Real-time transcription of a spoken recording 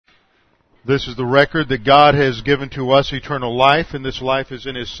This is the record that God has given to us eternal life, and this life is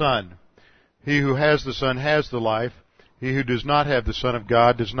in His Son. He who has the Son has the life. He who does not have the Son of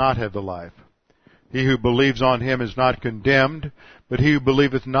God does not have the life. He who believes on Him is not condemned, but he who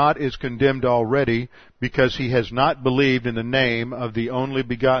believeth not is condemned already, because he has not believed in the name of the only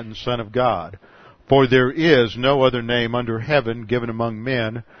begotten Son of God. For there is no other name under heaven given among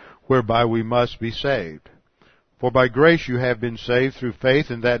men whereby we must be saved. For by grace you have been saved through faith,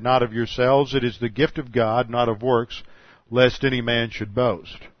 and that not of yourselves. It is the gift of God, not of works, lest any man should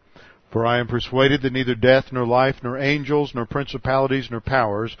boast. For I am persuaded that neither death, nor life, nor angels, nor principalities, nor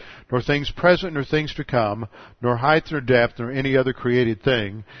powers, nor things present, nor things to come, nor height, nor depth, nor any other created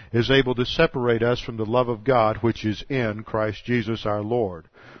thing is able to separate us from the love of God which is in Christ Jesus our Lord.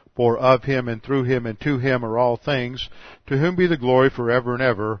 For of Him, and through Him, and to Him are all things, to whom be the glory forever and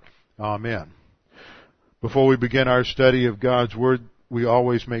ever. Amen. Before we begin our study of God's Word, we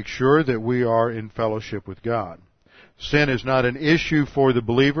always make sure that we are in fellowship with God. Sin is not an issue for the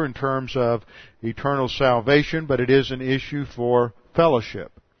believer in terms of eternal salvation, but it is an issue for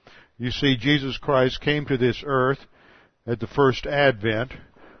fellowship. You see, Jesus Christ came to this earth at the first advent,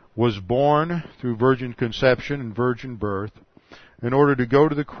 was born through virgin conception and virgin birth, in order to go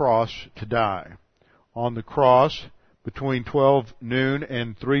to the cross to die. On the cross, between 12 noon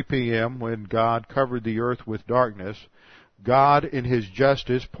and 3 p.m., when God covered the earth with darkness, God in His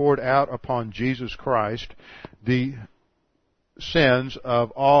justice poured out upon Jesus Christ the sins of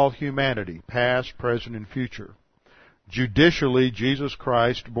all humanity, past, present, and future. Judicially, Jesus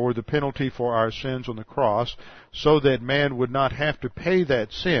Christ bore the penalty for our sins on the cross so that man would not have to pay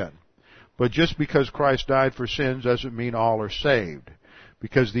that sin. But just because Christ died for sins doesn't mean all are saved.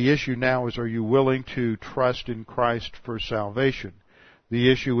 Because the issue now is, are you willing to trust in Christ for salvation?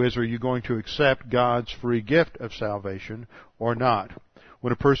 The issue is, are you going to accept God's free gift of salvation or not?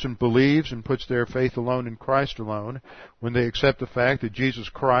 When a person believes and puts their faith alone in Christ alone, when they accept the fact that Jesus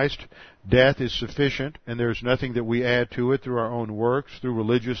Christ's death is sufficient and there's nothing that we add to it through our own works, through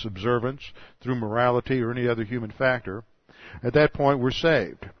religious observance, through morality, or any other human factor, at that point we're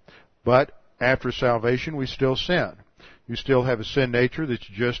saved. But after salvation, we still sin. You still have a sin nature that's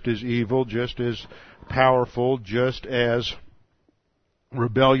just as evil, just as powerful, just as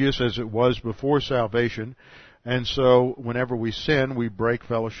rebellious as it was before salvation. And so, whenever we sin, we break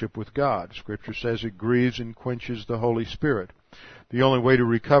fellowship with God. Scripture says it grieves and quenches the Holy Spirit. The only way to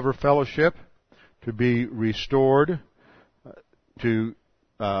recover fellowship, to be restored, to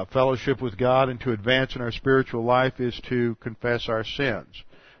fellowship with God, and to advance in our spiritual life is to confess our sins.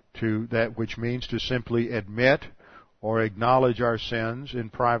 To that which means to simply admit or acknowledge our sins in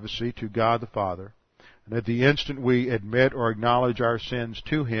privacy to God the Father. And at the instant we admit or acknowledge our sins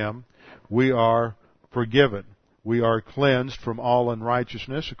to Him, we are forgiven. We are cleansed from all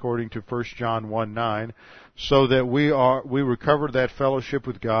unrighteousness, according to 1 John 1:9, so that we recover that fellowship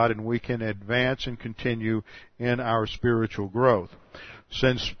with God and we can advance and continue in our spiritual growth.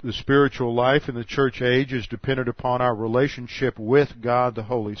 Since the spiritual life in the church age is dependent upon our relationship with God the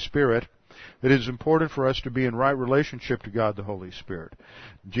Holy Spirit, it is important for us to be in right relationship to God the Holy Spirit.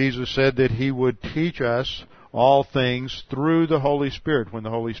 Jesus said that He would teach us all things through the Holy Spirit when the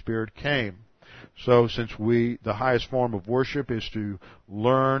Holy Spirit came. So since the highest form of worship is to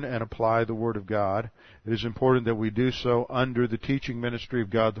learn and apply the Word of God, it is important that we do so under the teaching ministry of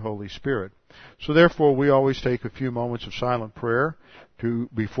God the Holy Spirit. So therefore, we always take a few moments of silent prayer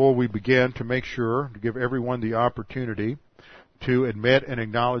before we begin to make sure to give everyone the opportunity to admit and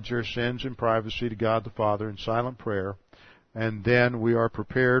acknowledge their sins in privacy to God the Father in silent prayer, and then we are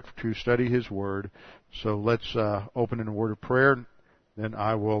prepared to study His Word. So let's open in a word of prayer, then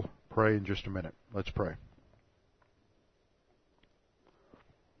I will pray in just a minute. Let's pray.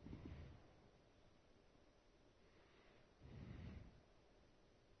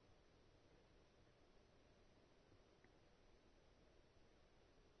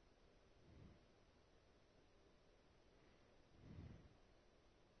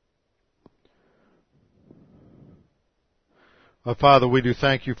 Father, we do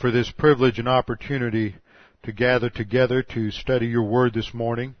thank You for this privilege and opportunity to gather together to study Your Word this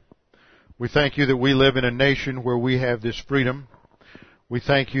morning. We thank You that we live in a nation where we have this freedom. We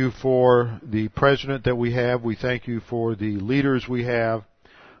thank You for the president that we have. We thank You for the leaders we have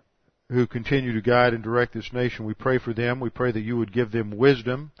who continue to guide and direct this nation. We pray for them. We pray that You would give them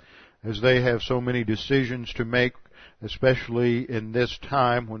wisdom as they have so many decisions to make, especially in this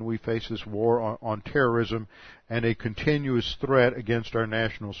time when we face this war on terrorism and a continuous threat against our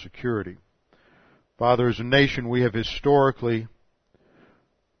national security. Father, as a nation, we have historically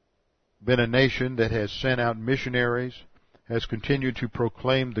been a nation that has sent out missionaries, has continued to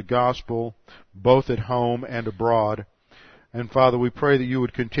proclaim the gospel both at home and abroad. And Father, we pray that you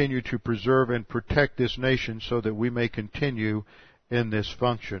would continue to preserve and protect this nation so that we may continue in this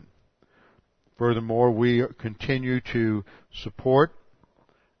function. Furthermore, we continue to support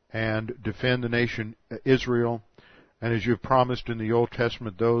and defend the nation Israel. And as you have promised in the Old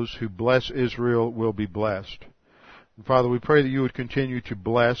Testament, those who bless Israel will be blessed. And Father, we pray that you would continue to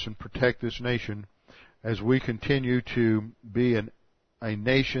bless and protect this nation as we continue to be a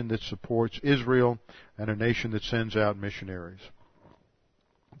nation that supports Israel and a nation that sends out missionaries.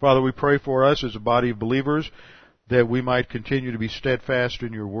 Father, we pray for us as a body of believers that we might continue to be steadfast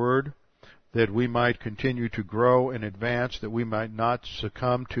in your word, that we might continue to grow and advance, that we might not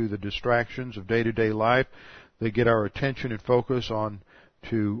succumb to the distractions of day-to-day life that get our attention and focus on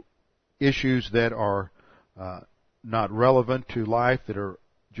to issues that are not relevant to life, that are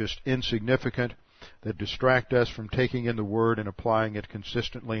just insignificant, that distract us from taking in the Word and applying it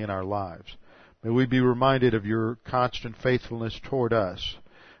consistently in our lives. May we be reminded of your constant faithfulness toward us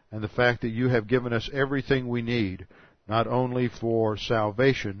and the fact that you have given us everything we need, not only for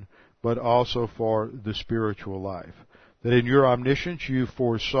salvation, but also for the spiritual life. That in your omniscience you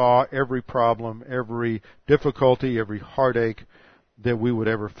foresaw every problem, every difficulty, every heartache that we would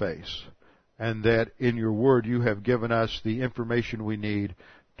ever face. And that in your word you have given us the information we need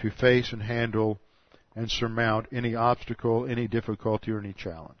to face and handle and surmount any obstacle, any difficulty, or any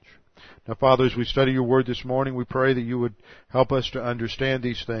challenge. Now, Father, as we study your word this morning, we pray that you would help us to understand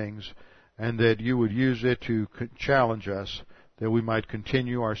these things and that you would use it to challenge us, that we might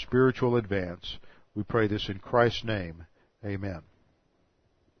continue our spiritual advance. We pray this in Christ's name. Amen.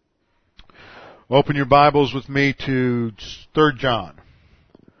 Open your Bibles with me to 3 John.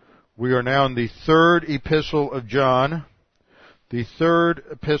 We are now in the third epistle of John. The third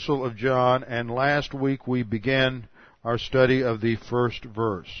epistle of John, and last week we began our study of the first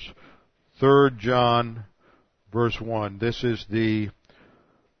verse. 3 John, verse 1. This is the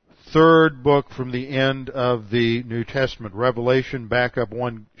third book from the end of the New Testament. Revelation, back up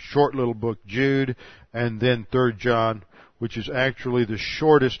one short little book, Jude, and then 3 John, which is actually the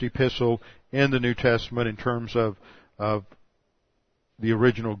shortest epistle in the New Testament in terms of the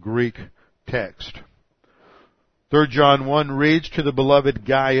original Greek text. 3 John 1 reads, "To the beloved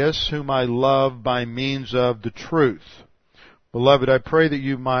Gaius, whom I love by means of the truth. Beloved, I pray that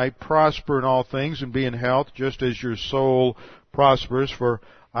you might prosper in all things and be in health, just as your soul prospers. For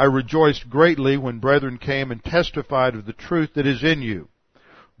I rejoiced greatly when brethren came and testified of the truth that is in you,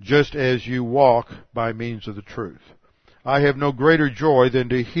 just as you walk by means of the truth. I have no greater joy than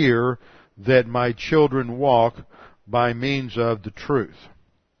to hear that my children walk by means of the truth."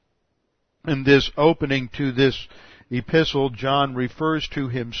 In this opening to this epistle, John refers to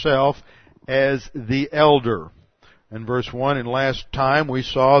himself as the elder. In verse 1, and last time we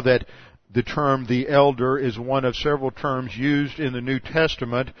saw that the term the elder is one of several terms used in the New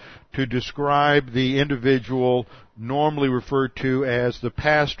Testament to describe the individual normally referred to as the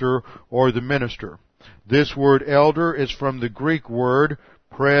pastor or the minister. This word elder is from the Greek word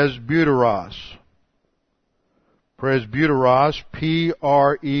presbyteros. Presbyteros,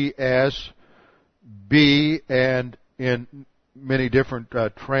 P-R-E-S-B, and in many different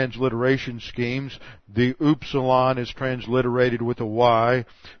transliteration schemes, the upsilon is transliterated with a Y.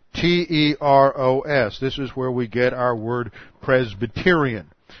 T-E-R-O-S. This is where we get our word Presbyterian.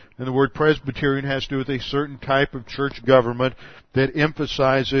 And the word Presbyterian has to do with a certain type of church government that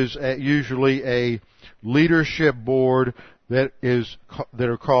emphasizes usually a leadership board that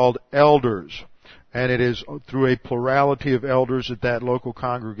are called elders. And it is through a plurality of elders that local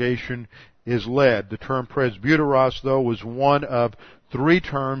congregation is led. The term presbyteros, though, was one of 3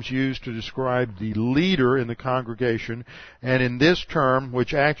 terms used to describe the leader in the congregation. And in this term,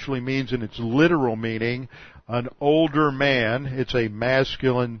 which actually means in its literal meaning, an older man, it's a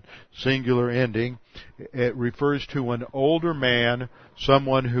masculine singular ending. It refers to an older man,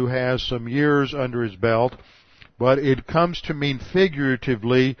 someone who has some years under his belt. But it comes to mean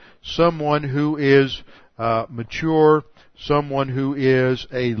figuratively someone who is mature, someone who is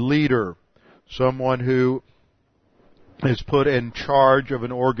a leader, someone who is put in charge of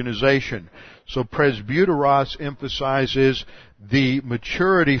an organization. So presbyteros emphasizes the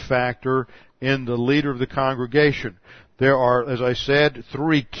maturity factor in the leader of the congregation. There are, as I said,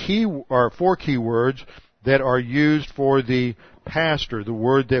 4 key words that are used for the pastor. The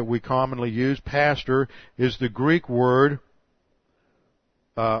word that we commonly use, pastor, is the Greek word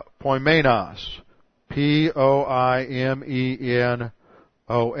poimenos. P-O-I-M-E-N-O-S.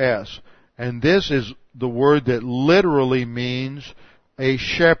 And this is the word that literally means a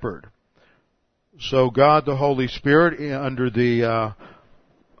shepherd. So God the Holy Spirit, under the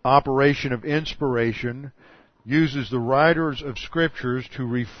operation of inspiration, uses the writers of Scriptures to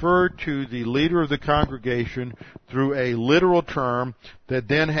refer to the leader of the congregation through a literal term that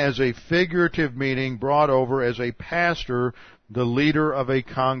then has a figurative meaning brought over as a pastor, the leader of a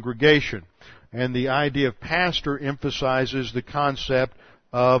congregation. And the idea of pastor emphasizes the concept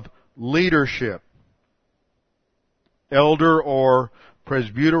of leadership. Elder or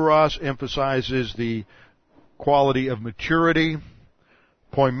presbyteros emphasizes the quality of maturity.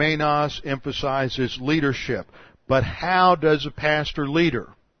 Poimenos emphasizes leadership. But how does a pastor lead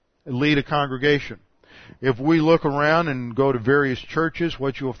a congregation? If we look around and go to various churches,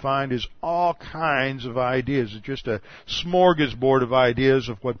 what you'll find is all kinds of ideas. It's just a smorgasbord of ideas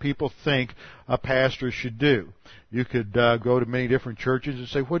of what people think a pastor should do. You could go to many different churches and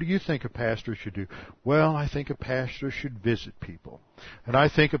say, what do you think a pastor should do? Well, I think a pastor should visit people. And I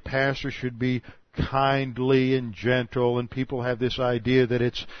think a pastor should be kindly and gentle, and people have this idea that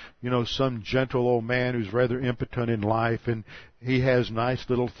it's, some gentle old man who's rather impotent in life, and he has nice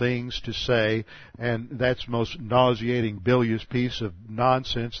little things to say, and that's the most nauseating, bilious piece of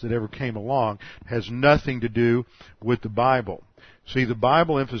nonsense that ever came along. It has nothing to do with the Bible. See, the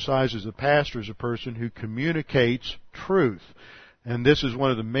Bible emphasizes the pastor as a person who communicates truth, and this is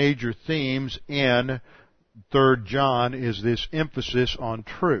one of the major themes in 3 John, is this emphasis on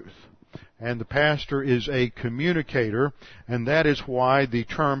truth. And the pastor is a communicator, and that is why the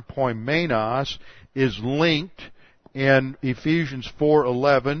term poimenos is linked in Ephesians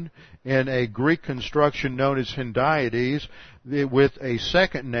 4:11 in a Greek construction known as hendiades with a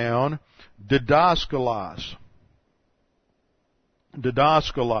second noun, didaskalos.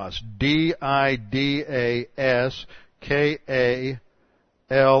 Didaskalos,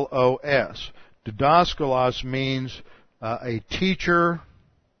 D-I-D-A-S-K-A-L-O-S. Didaskalos means a teacher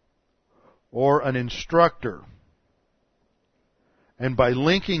or an instructor. And by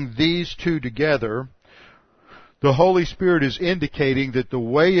linking these two together, the Holy Spirit is indicating that the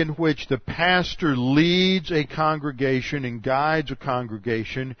way in which the pastor leads a congregation and guides a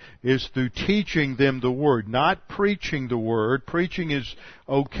congregation is through teaching them the Word, not preaching the Word. Preaching is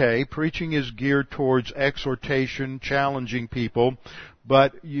okay. Preaching is geared towards exhortation, challenging people.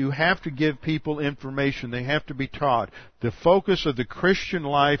 But you have to give people information. They have to be taught. The focus of the Christian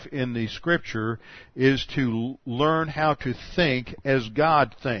life in the Scripture is to learn how to think as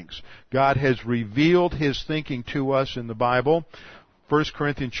God thinks. God has revealed His thinking to us in the Bible. 1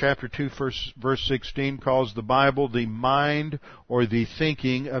 Corinthians chapter 2 verse 16 calls the Bible the mind or the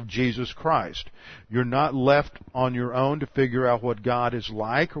thinking of Jesus Christ. You're not left on your own to figure out what God is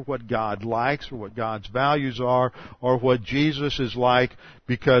like or what God likes or what God's values are or what Jesus is like,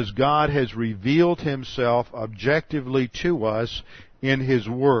 because God has revealed Himself objectively to us in His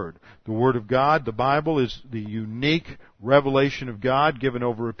Word. The Word of God, the Bible, is the unique revelation of God given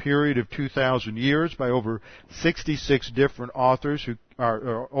over a period of 2,000 years by over 66 different authors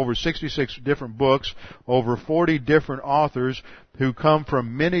over 66 different books, over 40 different authors who come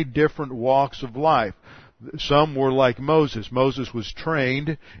from many different walks of life. Some were like Moses. Moses was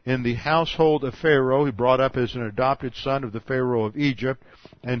trained in the household of Pharaoh. He brought up as an adopted son of the Pharaoh of Egypt,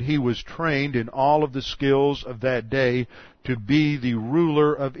 and he was trained in all of the skills of that day to be the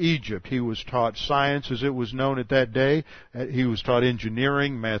ruler of Egypt. He was taught science as it was known at that day. He was taught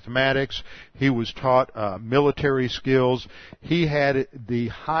engineering, mathematics. He was taught military skills. He had the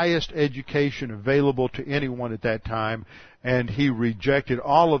highest education available to anyone at that time, and he rejected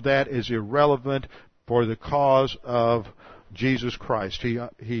all of that as irrelevant for the cause of Jesus Christ.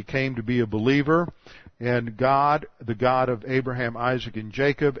 He came to be a believer in God, the God of Abraham, Isaac, and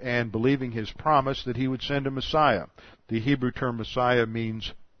Jacob, and believing His promise that He would send a Messiah. The Hebrew term Messiah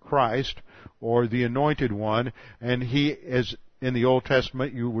means Christ, or the Anointed One, and He, as in the Old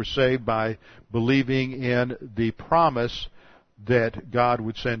Testament, you were saved by believing in the promise that God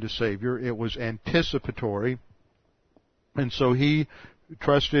would send a Savior. It was anticipatory, and so He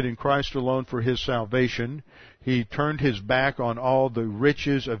trusted in Christ alone for his salvation. He turned his back on all the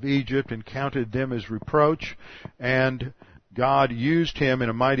riches of Egypt and counted them as reproach, and God used him in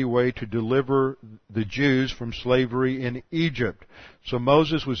a mighty way to deliver the Jews from slavery in Egypt. So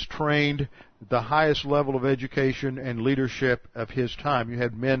Moses was trained at the highest level of education and leadership of his time. You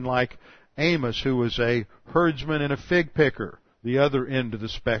had men like Amos, who was a herdsman and a fig picker, the other end of the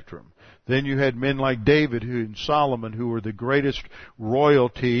spectrum. Then you had men like David and Solomon, who were the greatest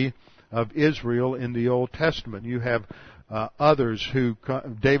royalty of Israel in the Old Testament. You have others who,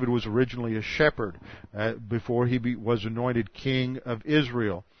 David was originally a shepherd before he was anointed king of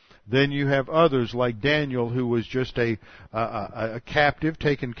Israel. Then you have others like Daniel, who was just a captive,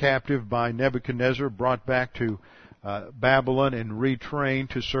 taken captive by Nebuchadnezzar, brought back to Babylon and retrained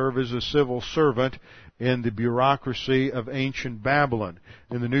to serve as a civil servant in the bureaucracy of ancient Babylon.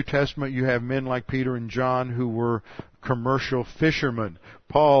 In the New Testament, you have men like Peter and John who were commercial fishermen.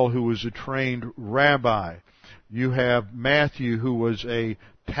 Paul, who was a trained rabbi. You have Matthew, who was a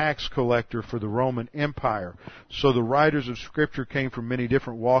tax collector for the Roman Empire. So the writers of Scripture came from many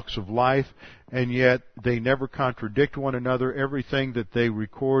different walks of life, and yet they never contradict one another. Everything that they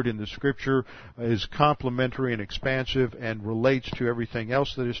record in the Scripture is complementary and expansive and relates to everything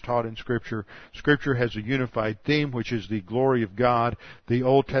else that is taught in Scripture. Scripture has a unified theme, which is the glory of God. The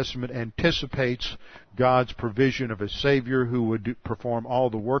Old Testament anticipates God's provision of a Savior who would perform all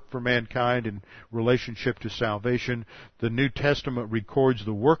the work for mankind in relationship to salvation. The New Testament records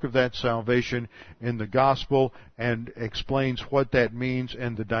the work of that salvation in the gospel and explains what that means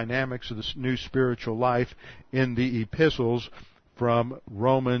and the dynamics of the new spiritual life in the epistles from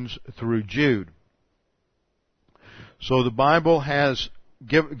Romans through Jude. So the Bible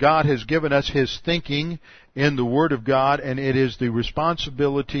God has given us His thinking in the Word of God, and it is the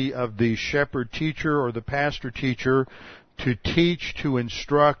responsibility of the shepherd teacher or the pastor teacher to teach, to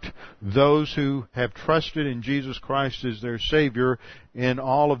instruct those who have trusted in Jesus Christ as their Savior in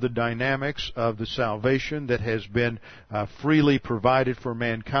all of the dynamics of the salvation that has been freely provided for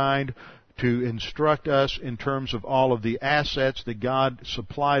mankind, to instruct us in terms of all of the assets that God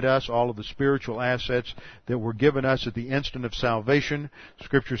supplied us, all of the spiritual assets that were given us at the instant of salvation.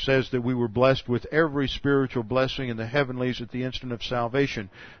 Scripture says that we were blessed with every spiritual blessing in the heavenlies at the instant of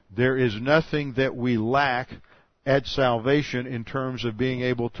salvation. There is nothing that we lack at salvation in terms of being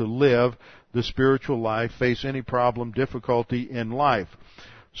able to live the spiritual life, face any problem, difficulty in life.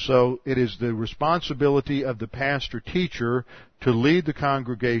 So it is the responsibility of the pastor-teacher to lead the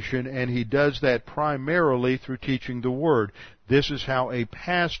congregation, and he does that primarily through teaching the Word. This is how a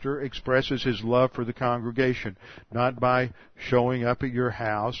pastor expresses his love for the congregation, not by showing up at your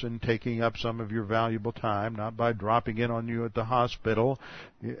house and taking up some of your valuable time, not by dropping in on you at the hospital,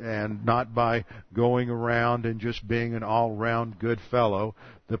 and not by going around and just being an all-round good fellow.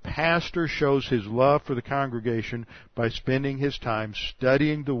 The pastor shows his love for the congregation by spending his time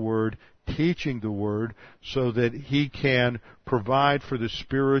studying the Word, teaching the Word, so that he can provide for the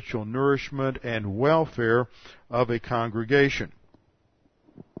spiritual nourishment and welfare of a congregation.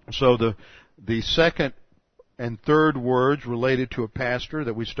 So the second and third words related to a pastor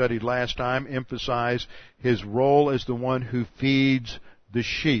that we studied last time emphasize his role as the one who feeds the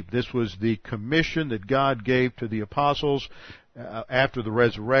sheep. This was the commission that God gave to the apostles after the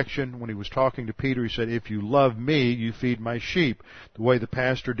resurrection. When he was talking to Peter, he said, "If you love me, you feed my sheep." The way the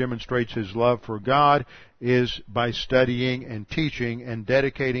pastor demonstrates his love for God is by studying and teaching and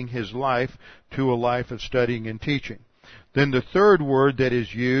dedicating his life to a life of studying and teaching. Then the third word that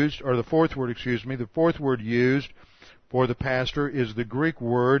is used, or the fourth word used for the pastor is the Greek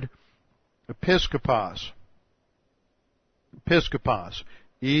word episkopos. Episkopos.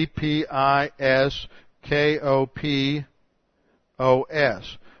 E-P-I-S-K-O-P-O-S.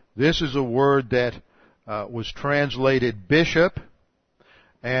 This is a word that was translated bishop,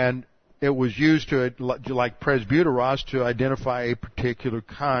 and it was used to, like presbyteros, to identify a particular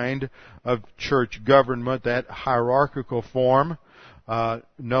kind of church government, that hierarchical form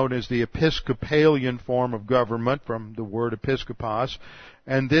known as the Episcopalian form of government from the word episkopos.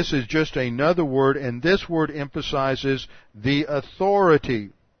 And this is just another word, and this word emphasizes the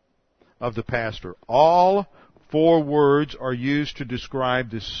authority of the pastor. All four words are used to describe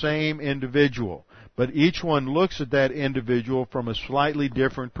the same individual, but each one looks at that individual from a slightly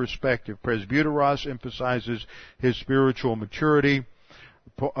different perspective. Presbyteros emphasizes his spiritual maturity.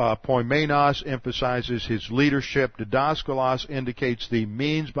 Poimenos emphasizes his leadership. Didaskalos indicates the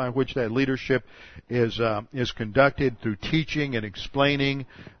means by which that leadership is conducted through teaching and explaining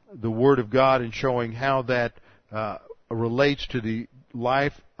the Word of God and showing how that relates to the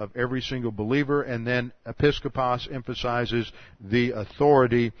life of every single believer. And then episkopos emphasizes the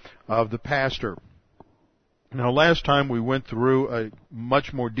authority of the pastor. Now, last time we went through a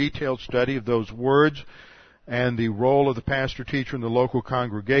much more detailed study of those words and the role of the pastor-teacher in the local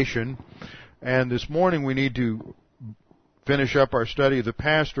congregation. And this morning we need to finish up our study of the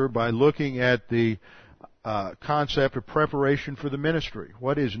pastor by looking at the concept of preparation for the ministry.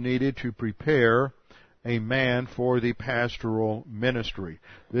 What is needed to prepare a man for the pastoral ministry?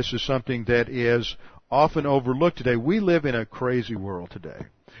 This is something that is often overlooked today. We live in a crazy world today.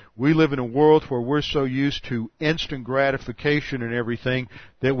 We live in a world where we're so used to instant gratification and everything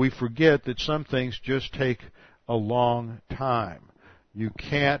that we forget that some things just take a long time. You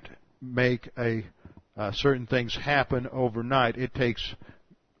can't make certain things happen overnight. It takes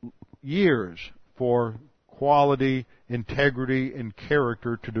years for quality, integrity, and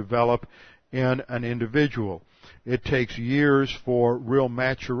character to develop in an individual. It takes years for real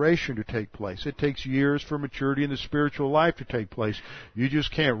maturation to take place. It takes years for maturity in the spiritual life to take place. You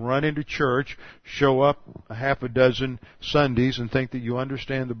just can't run into church, show up a half a dozen Sundays and think that you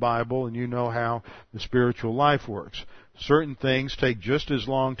understand the Bible and you know how the spiritual life works. Certain things take just as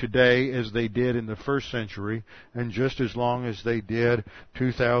long today as they did in the first century and just as long as they did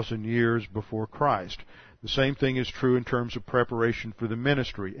 2,000 years before Christ. The same thing is true in terms of preparation for the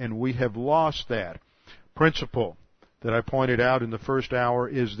ministry, and we have lost that principle that I pointed out in the first hour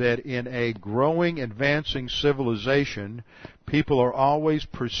is that in a growing, advancing civilization, people are always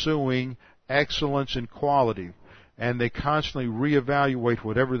pursuing excellence and quality, and they constantly reevaluate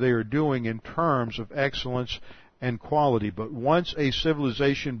whatever they are doing in terms of excellence and quality. But once a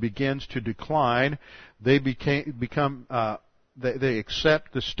civilization begins to decline, they they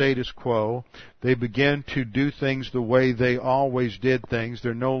accept the status quo. They begin to do things the way they always did things.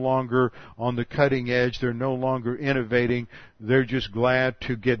 They're no longer on the cutting edge. They're no longer innovating. They're just glad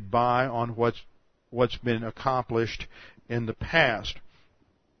to get by on what's been accomplished in the past.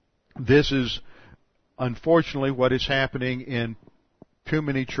 This is unfortunately what is happening in too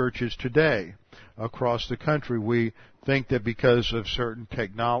many churches today across the country. We think that because of certain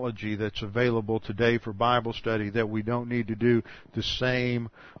technology that's available today for Bible study that we don't need to do the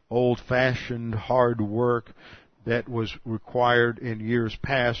same old-fashioned hard work that was required in years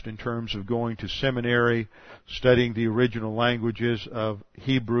past in terms of going to seminary, studying the original languages of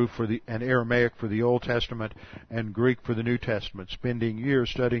Hebrew and Aramaic for the Old Testament and Greek for the New Testament, spending years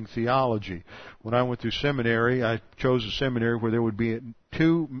studying theology. When I went through seminary, I chose a seminary where there would be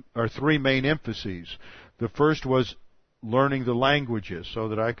 2 or 3 main emphases. The first was learning the languages so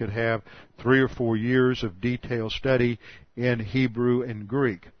that I could have 3 or 4 years of detailed study in Hebrew and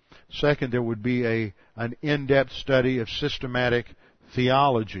Greek. Second, there would be an in-depth study of systematic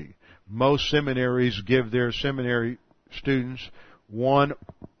theology. Most seminaries give their seminary students 1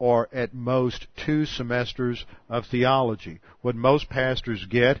 or at most 2 semesters of theology. What most pastors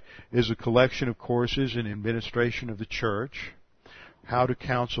get is a collection of courses in administration of the church, how to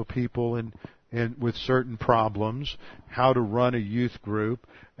counsel people with certain problems, how to run a youth group,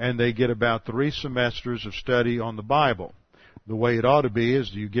 and they get about 3 semesters of study on the Bible. The way it ought to be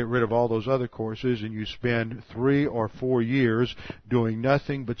is you get rid of all those other courses and you spend 3 or 4 years doing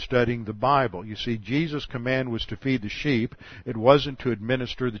nothing but studying the Bible. You see, Jesus' command was to feed the sheep. It wasn't to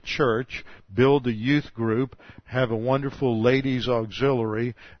administer the church, build the youth group, have a wonderful ladies'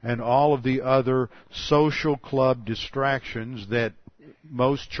 auxiliary, and all of the other social club distractions that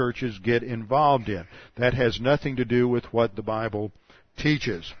most churches get involved in. That has nothing to do with what the Bible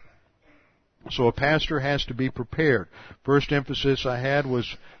teaches. So a pastor has to be prepared. First emphasis I had was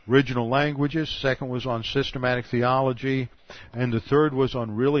original languages. Second was on systematic theology. And the third was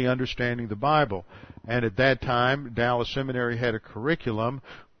on really understanding the Bible. And at that time, Dallas Seminary had a curriculum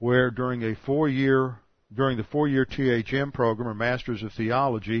where during the 4-year THM program, or Masters of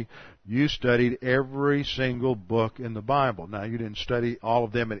Theology, you studied every single book in the Bible. Now, you didn't study all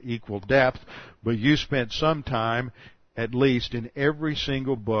of them at equal depth, but you spent some time at least in every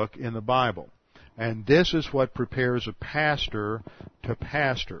single book in the Bible. And this is what prepares a pastor to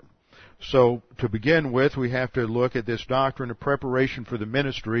pastor. So to begin with, we have to look at this doctrine of preparation for the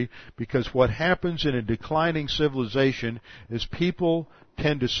ministry, because what happens in a declining civilization is people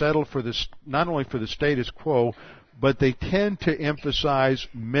tend to settle for this, not only for the status quo, but they tend to emphasize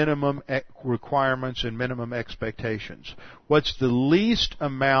minimum requirements and minimum expectations. What's the least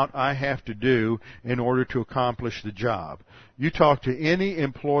amount I have to do in order to accomplish the job? You talk to any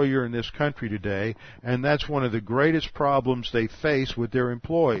employer in this country today, and that's one of the greatest problems they face with their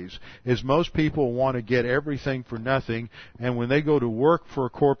employees, is most people want to get everything for nothing, and when they go to work for a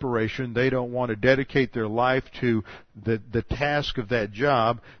corporation, they don't want to dedicate their life to the task of that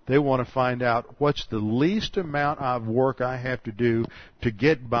job. They want to find out what's the least amount of work I have to do to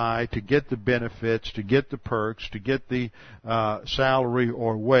get by, to get the benefits, to get the perks, to get the salary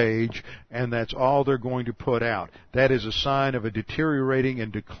or wage, and that's all they're going to put out. That is a sign of a deteriorating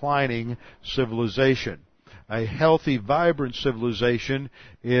and declining civilization. A healthy, vibrant civilization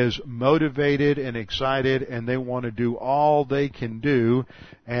is motivated and excited, and they want to do all they can do,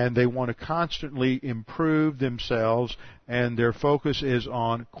 and they want to constantly improve themselves, and their focus is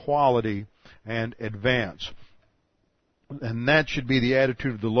on quality and advance. And that should be the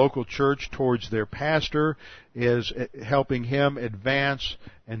attitude of the local church towards their pastor, is helping him advance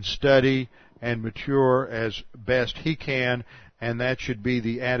and study and mature as best he can, and that should be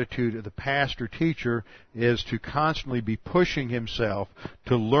the attitude of the pastor teacher, is to constantly be pushing himself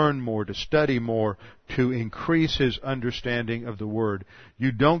to learn more, to study more, to increase his understanding of the Word.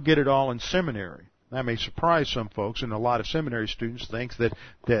 You don't get it all in seminary. That may surprise some folks, and a lot of seminary students think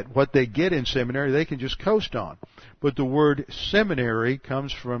that what they get in seminary they can just coast on. But the word seminary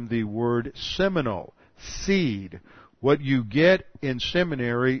comes from the word seminal, seed. What you get in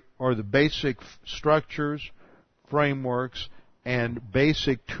seminary are the basic structures, frameworks, and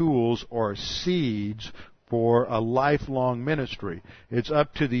basic tools or seeds for a lifelong ministry. It's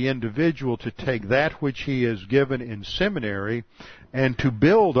up to the individual to take that which he is given in seminary and to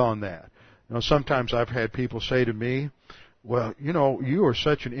build on that. You know, sometimes I've had people say to me, well, you know, you are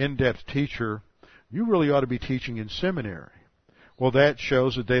such an in-depth teacher, you really ought to be teaching in seminary. Well, that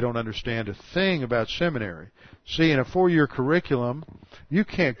shows that they don't understand a thing about seminary. See, in a 4-year curriculum, you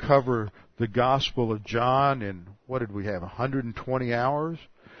can't cover the Gospel of John in, what did we have, 120 hours?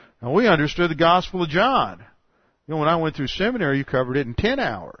 Now, we understood the Gospel of John. You know, when I went through seminary, you covered it in 10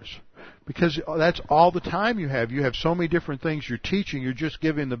 hours. Because that's all the time you have. You have so many different things you're teaching. You're just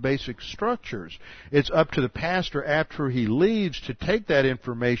giving the basic structures. It's up to the pastor after he leaves to take that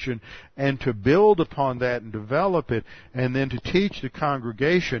information and to build upon that and develop it, and then to teach the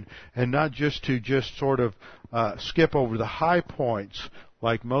congregation, and not just to sort of skip over the high points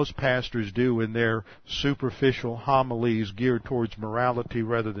like most pastors do in their superficial homilies geared towards morality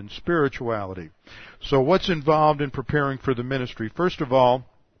rather than spirituality. So what's involved in preparing for the ministry? First of all,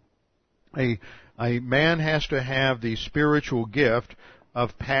 a man has to have the spiritual gift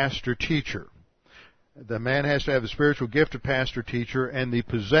of pastor-teacher. The man has to have the spiritual gift of pastor-teacher, and the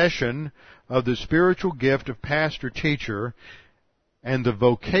possession of the spiritual gift of pastor-teacher and the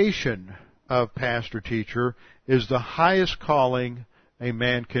vocation of pastor-teacher is the highest calling a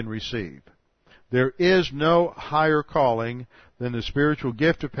man can receive. There is no higher calling than the spiritual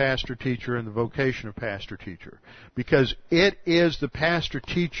gift of pastor-teacher and the vocation of pastor-teacher, because it is the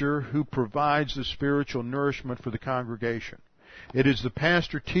pastor-teacher who provides the spiritual nourishment for the congregation. It is the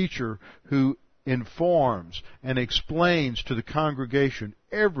pastor-teacher who informs and explains to the congregation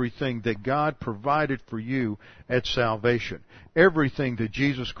everything that God provided for you at salvation, everything that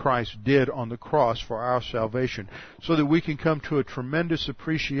Jesus Christ did on the cross for our salvation, so that we can come to a tremendous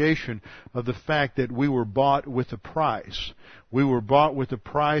appreciation of the fact that we were bought with a price. We were bought with the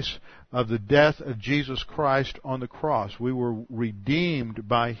price of the death of Jesus Christ on the cross. We were redeemed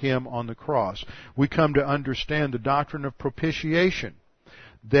by Him on the cross. We come to understand the doctrine of propitiation,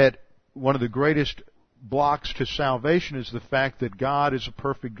 that one of the greatest blocks to salvation is the fact that God is a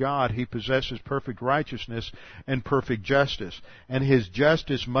perfect God. He possesses perfect righteousness and perfect justice. And His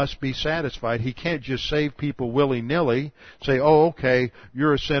justice must be satisfied. He can't just save people willy-nilly, say, oh, okay,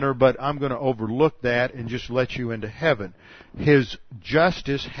 you're a sinner, but I'm going to overlook that and just let you into heaven. His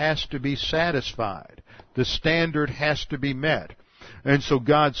justice has to be satisfied. The standard has to be met. And so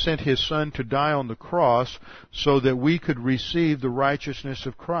God sent His Son to die on the cross so that we could receive the righteousness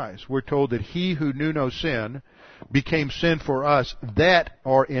of Christ. We're told that He who knew no sin became sin for us, that,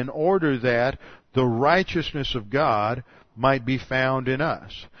 or in order that, the righteousness of God might be found in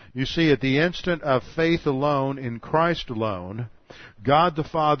us. You see, at the instant of faith alone in Christ alone, God the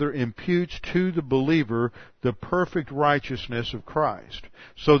Father imputes to the believer the perfect righteousness of Christ.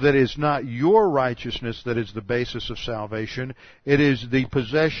 So that it's not your righteousness that is the basis of salvation. It is the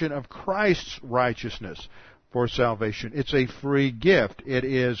possession of Christ's righteousness for salvation. It's a free gift. It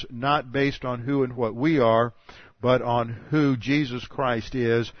is not based on who and what we are, but on who Jesus Christ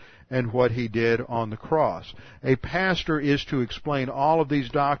is and what He did on the cross. A pastor is to explain all of these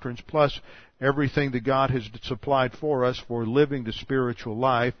doctrines, plus everything that God has supplied for us for living the spiritual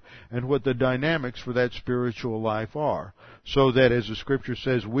life and what the dynamics for that spiritual life are. So that, as the Scripture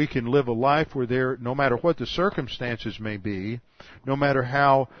says, we can live a life where no matter what the circumstances may be, no matter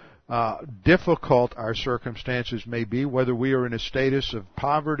how difficult our circumstances may be, whether we are in a status of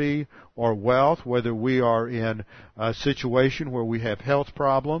poverty or wealth, whether we are in a situation where we have health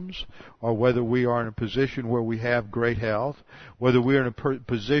problems, or whether we are in a position where we have great health, whether we are in a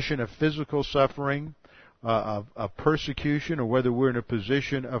position of physical suffering, of persecution, or whether we're in a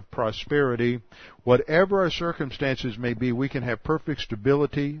position of prosperity, whatever our circumstances may be, we can have perfect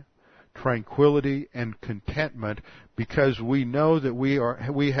stability, tranquility, and contentment, because we know that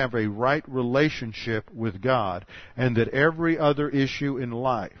we have a right relationship with God, and that every other issue in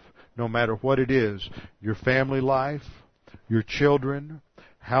life, no matter what it is, your family life, your children,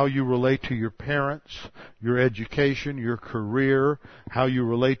 how you relate to your parents, your education, your career, how you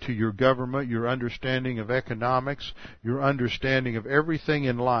relate to your government, your understanding of economics, your understanding of everything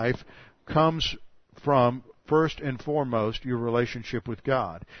in life comes from first and foremost your relationship with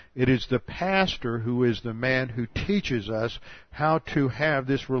God. It is the pastor who is the man who teaches us how to have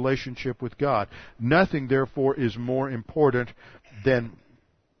this relationship with God. Nothing, therefore, is more important than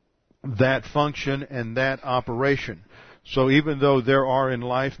that function and that operation. So even though there are in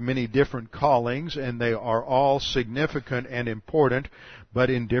life many different callings, and they are all significant and important, but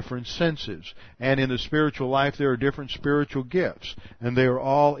in different senses. And in the spiritual life there are different spiritual gifts, and they are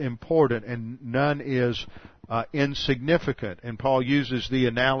all important, and none is insignificant. And Paul uses the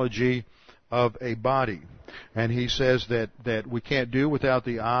analogy of a body. And he says that we can't do without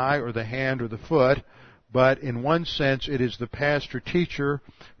the eye or the hand or the foot, but in one sense it is the pastor-teacher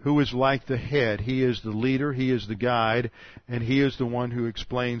who is like the head. He is the leader, he is the guide, and he is the one who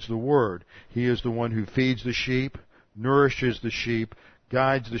explains the Word. He is the one who feeds the sheep, nourishes the sheep,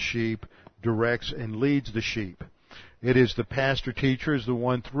 guides the sheep, directs and leads the sheep. It is the pastor-teacher is the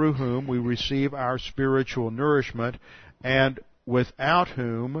one through whom we receive our spiritual nourishment, and without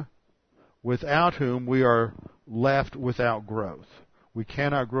whom we are left without growth. We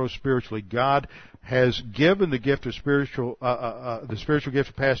cannot grow spiritually. God has given the gift of the spiritual gift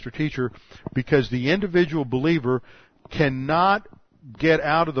of pastor-teacher because the individual believer cannot get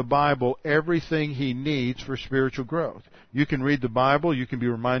out of the Bible everything he needs for spiritual growth. You can read the Bible, you can be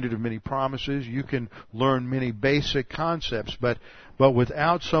reminded of many promises, you can learn many basic concepts, but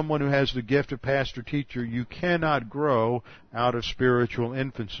without someone who has the gift of pastor-teacher, you cannot grow out of spiritual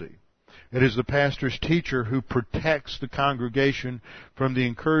infancy. It is the pastor's teacher who protects the congregation from the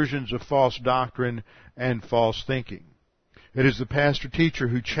incursions of false doctrine and false thinking. It is the pastor-teacher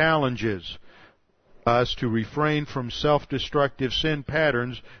who challenges us to refrain from self-destructive sin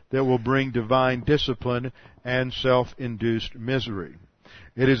patterns that will bring divine discipline and self-induced misery.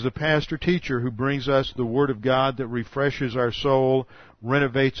 It is the pastor-teacher who brings us the Word of God that refreshes our soul,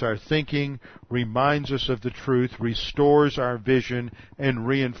 renovates our thinking, reminds us of the truth, restores our vision, and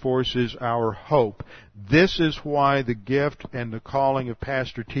reinforces our hope. This is why the gift and the calling of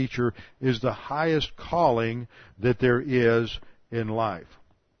pastor-teacher is the highest calling that there is in life.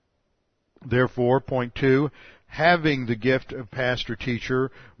 Therefore, point 2, having the gift of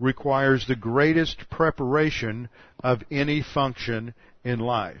pastor-teacher requires the greatest preparation of any function in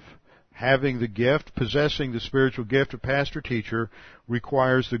life. Having the gift, possessing the spiritual gift of pastor-teacher,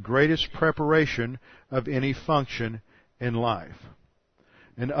 requires the greatest preparation of any function in life.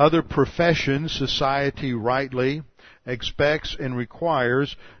 In other professions, society rightly expects and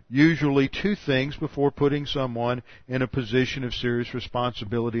requires usually 2 things before putting someone in a position of serious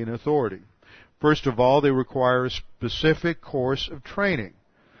responsibility and authority. First of all, they require a specific course of training.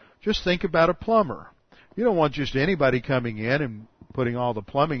 Just think about a plumber. You don't want just anybody coming in and putting all the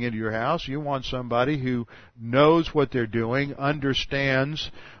plumbing into your house. You want somebody who knows what they're doing,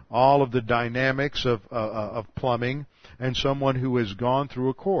 understands all of the dynamics of plumbing, and someone who has gone through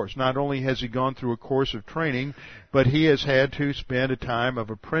a course. Not only has he gone through a course of training, but he has had to spend a time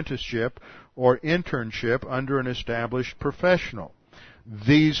of apprenticeship or internship under an established professional.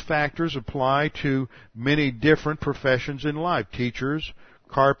 These factors apply to many different professions in life. Teachers,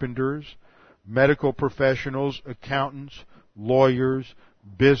 carpenters, medical professionals, accountants, lawyers,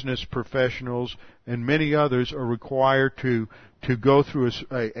 business professionals, and many others are required to go through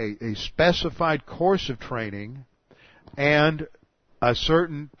a specified course of training and a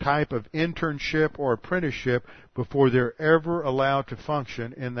certain type of internship or apprenticeship before they're ever allowed to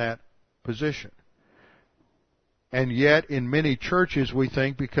function in that position. And yet, in many churches, we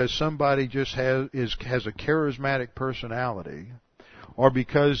think because somebody just has a charismatic personality, or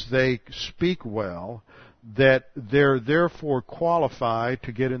because they speak well, that they're therefore qualified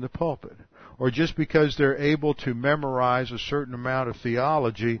to get in the pulpit. Or just because they're able to memorize a certain amount of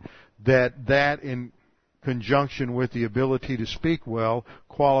theology, that in conjunction with the ability to speak well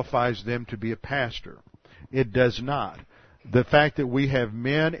qualifies them to be a pastor. It does not. The fact that we have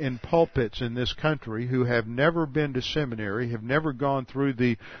men in pulpits in this country who have never been to seminary, have never gone through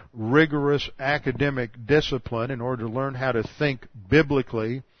the rigorous academic discipline in order to learn how to think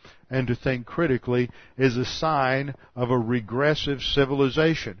biblically and to think critically, is a sign of a regressive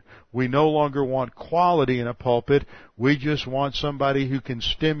civilization. We no longer want quality in a pulpit. We just want somebody who can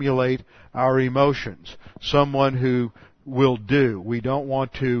stimulate our emotions, someone who will do. We don't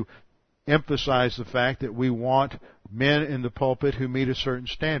want to emphasize the fact that we want men in the pulpit who meet a certain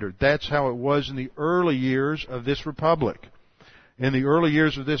standard. That's how it was in the early years of this republic. In the early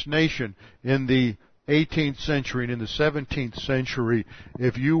years of this nation, in the 18th century and in the 17th century,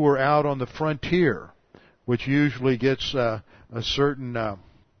 if you were out on the frontier, which usually gets a certain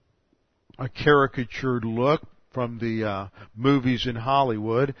a caricatured look movies in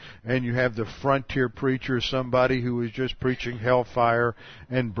Hollywood, and you have the frontier preacher, somebody who was just preaching hellfire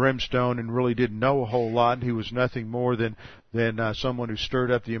and brimstone and really didn't know a whole lot, and he was nothing more than someone who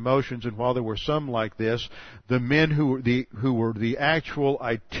stirred up the emotions. And while there were some like this, the men who were the actual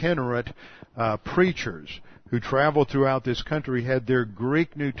itinerant preachers who traveled throughout this country had their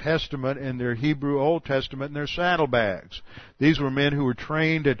Greek New Testament and their Hebrew Old Testament in their saddlebags. These were men who were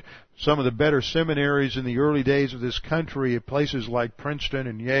trained at some of the better seminaries in the early days of this country at places like Princeton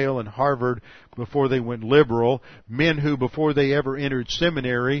and Yale and Harvard before they went liberal. Men who, before they ever entered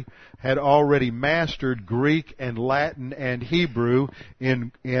seminary, had already mastered Greek and Latin and Hebrew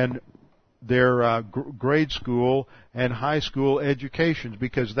in their grade school and high school educations,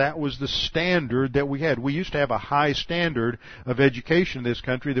 because that was the standard that we had. We used to have a high standard of education in this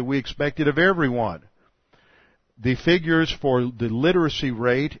country that we expected of everyone. The figures for the literacy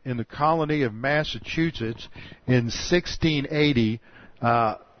rate in the colony of Massachusetts in 1680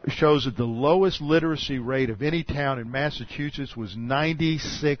 shows that the lowest literacy rate of any town in Massachusetts was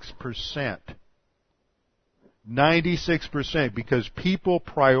 96%. 96%, because people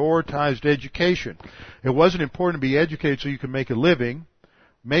prioritized education. It wasn't important to be educated so you could make a living.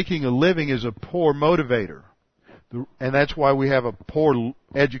 Making a living is a poor motivator. And that's why we have a poor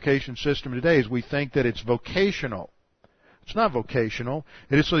education system today, is we think that it's vocational. It's not vocational.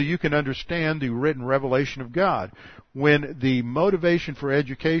 It is so you can understand the written revelation of God. When the motivation for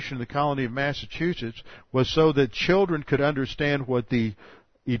education in the colony of Massachusetts was so that children could understand what the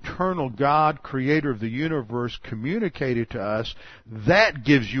eternal God, creator of the universe, communicated to us, that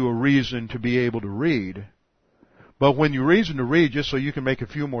gives you a reason to be able to read. But when you reason to read just so you can make a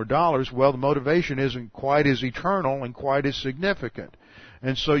few more dollars, well, the motivation isn't quite as eternal and quite as significant.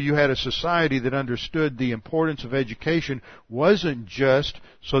 And so you had a society that understood the importance of education wasn't just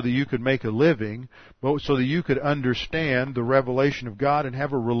so that you could make a living, but so that you could understand the revelation of God and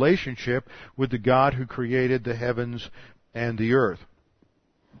have a relationship with the God who created the heavens and the earth.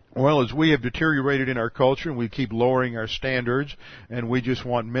 Well, as we have deteriorated in our culture and we keep lowering our standards and we just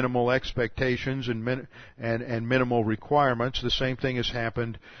want minimal expectations and minimal requirements, the same thing has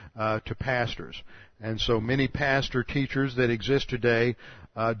happened to pastors. And so many pastor teachers that exist today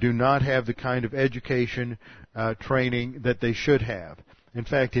do not have the kind of education training that they should have. In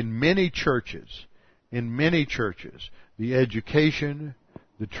fact, in many churches, the education,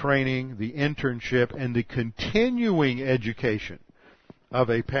 the training, the internship, and the continuing education of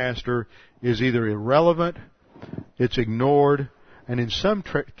a pastor is either irrelevant, it's ignored, and in some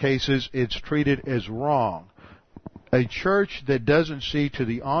cases it's treated as wrong. A church that doesn't see to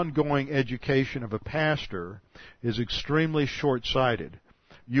the ongoing education of a pastor is extremely short-sighted.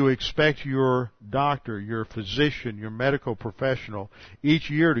 You expect your doctor, your physician, your medical professional each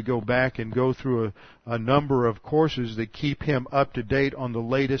year to go back and go through a number of courses that keep him up to date on the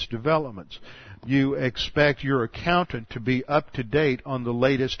latest developments. You expect your accountant to be up to date on the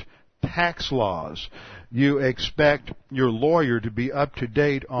latest tax laws. You expect your lawyer to be up to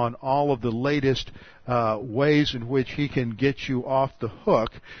date on all of the latest ways in which he can get you off the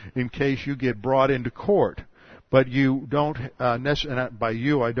hook in case you get brought into court. But you don't necessarily, by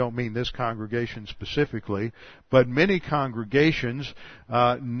you I don't mean this congregation specifically, but many congregations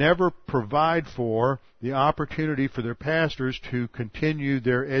never provide for the opportunity for their pastors to continue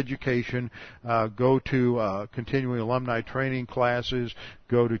their education, go to continuing alumni training classes,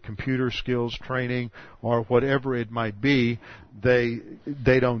 go to computer skills training, or whatever it might be. They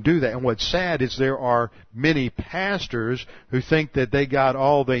don't do that. And what's sad is there are many pastors who think that they got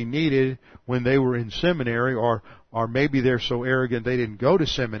all they needed when they were in seminary, or maybe they're so arrogant they didn't go to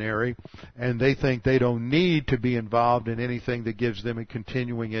seminary, and they think they don't need to be involved in anything that gives them a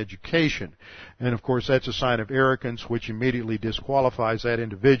continuing education. And of course that's a sign of arrogance, which immediately disqualifies that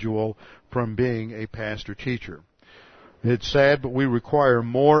individual from being a pastor-teacher. It's sad, but we require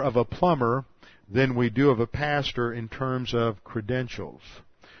more of a plumber than we do of a pastor in terms of credentials.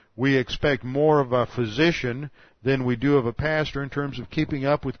 We expect more of a physician than we do of a pastor in terms of keeping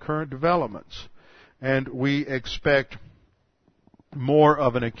up with current developments. And we expect more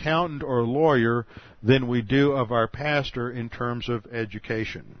of an accountant or a lawyer than we do of our pastor in terms of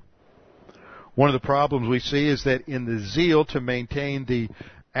education. One of the problems we see is that in the zeal to maintain the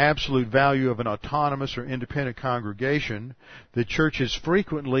absolute value of an autonomous or independent congregation, the churches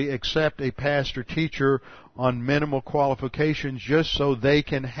frequently accept a pastor-teacher on minimal qualifications just so they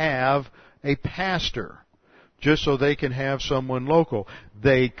can have a pastor, just so they can have someone local.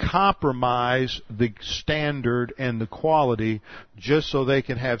 They compromise the standard and the quality just so they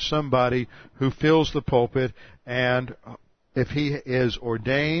can have somebody who fills the pulpit and If he is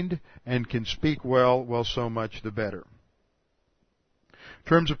ordained and can speak well, so much the better. In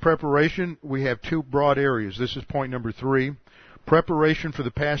terms of preparation, we have two broad areas. This is point number 3. Preparation for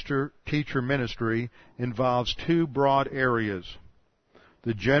the pastor-teacher ministry involves two broad areas: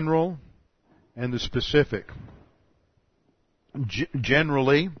 the general and the specific.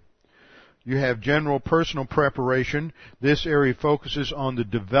 Generally, you have general personal preparation. This area focuses on the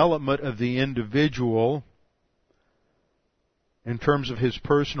development of the individual in terms of his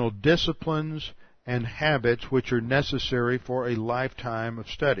personal disciplines and habits which are necessary for a lifetime of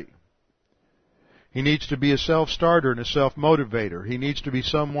study. He needs to be a self-starter and a self-motivator. He needs to be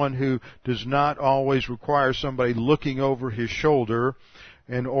someone who does not always require somebody looking over his shoulder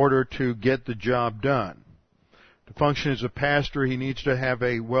in order to get the job done. To function as a pastor, he needs to have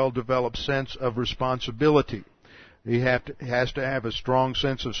a well-developed sense of responsibility. He has to have a strong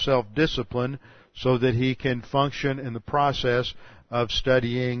sense of self-discipline so that he can function in the process of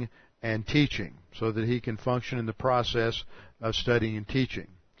studying and teaching.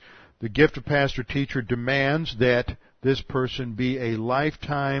 The gift of pastor-teacher demands that this person be a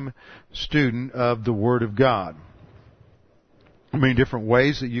lifetime student of the Word of God. Many different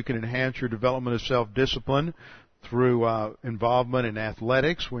ways that you can enhance your development of self-discipline: through involvement in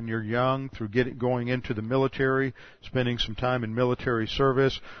athletics when you're young, through going into the military, spending some time in military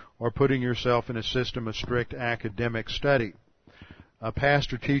service, or putting yourself in a system of strict academic study. A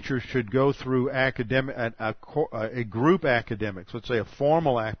pastor-teacher should go through a group academics, let's say a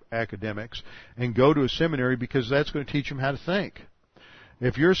formal academics, and go to a seminary, because that's going to teach him how to think.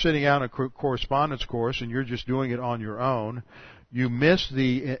 If you're sitting out a correspondence course and you're just doing it on your own, you miss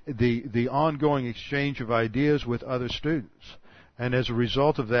the ongoing exchange of ideas with other students. And as a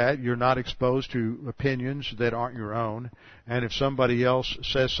result of that, you're not exposed to opinions that aren't your own. And if somebody else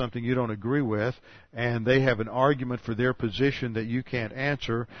says something you don't agree with, and they have an argument for their position that you can't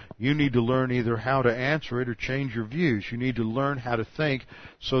answer, you need to learn either how to answer it or change your views. You need to learn how to think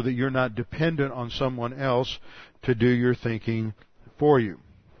so that you're not dependent on someone else to do your thinking for you.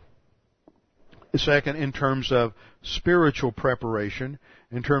 Second, in terms of spiritual preparation,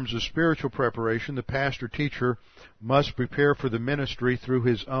 the pastor-teacher must prepare for the ministry through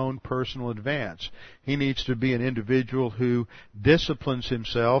his own personal advance. He needs to be an individual who disciplines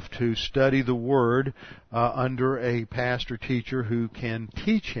himself to study the Word under a pastor-teacher who can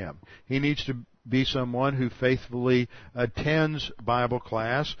teach him. He needs to be someone who faithfully attends Bible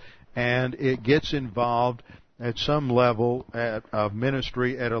class, and it gets involved at some level of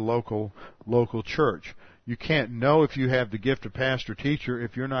ministry at a local church. You can't know if you have the gift of pastor-teacher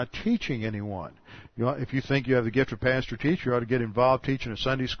if you're not teaching anyone. If you think you have the gift of pastor-teacher, you ought to get involved teaching a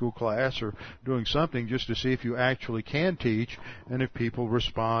Sunday school class or doing something just to see if you actually can teach and if people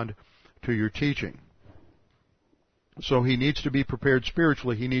respond to your teaching. So he needs to be prepared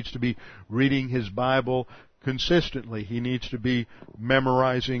spiritually. He needs to be reading his Bible consistently. He needs to be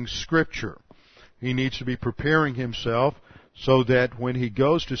memorizing Scripture. He needs to be preparing himself so that when he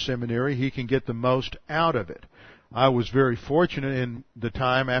goes to seminary, he can get the most out of it. I was very fortunate in the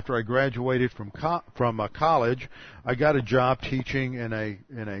time after I graduated from college. I got a job teaching in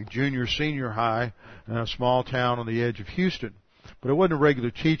a junior-senior high in a small town on the edge of Houston. But it wasn't a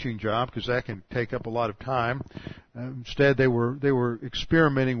regular teaching job because that can take up a lot of time. Instead, they were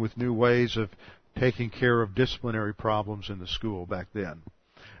experimenting with new ways of taking care of disciplinary problems in the school back then.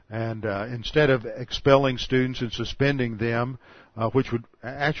 And instead of expelling students and suspending them, which would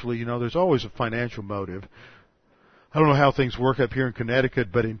actually, there's always a financial motive. I don't know how things work up here in Connecticut,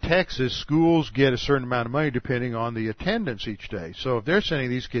 but in Texas, schools get a certain amount of money depending on the attendance each day. So if they're sending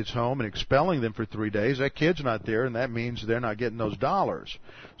these kids home and expelling them for 3 days, that kid's not there, and that means they're not getting those dollars.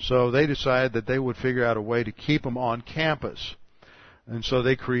 So they decided that they would figure out a way to keep them on campus. And so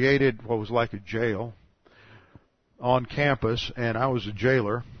they created what was like a jail on campus, and I was a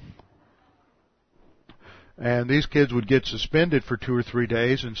jailer. And these kids would get suspended for 2 or 3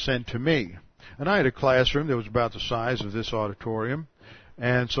 days and sent to me. And I had a classroom that was about the size of this auditorium.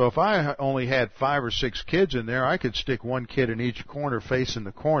 And so if I only had 5 or 6 kids in there, I could stick one kid in each corner facing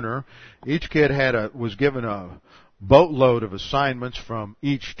the corner. Each kid was given a boatload of assignments from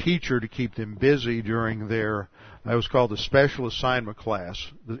each teacher to keep them busy during it was called the Special Assignment Class,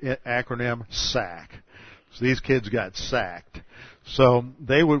 the acronym SAC. So these kids got sacked. So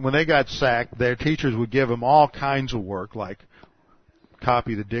when they got sacked, their teachers would give them all kinds of work, like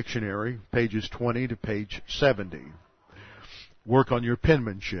copy the dictionary, pages 20 to page 70. Work on your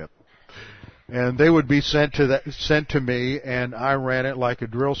penmanship. And they would be sent to me, and I ran it like a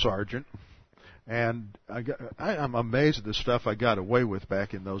drill sergeant. And I'm amazed at the stuff I got away with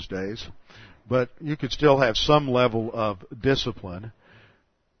back in those days. but you could still have some level of discipline.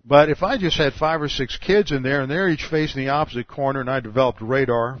 But if I just had 5 or 6 kids in there, and they're each facing the opposite corner, and I developed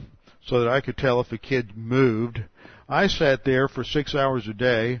radar so that I could tell if a kid moved, I sat there for 6 hours a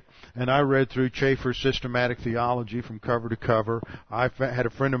day, and I read through Chafer's Systematic Theology from cover to cover. I had a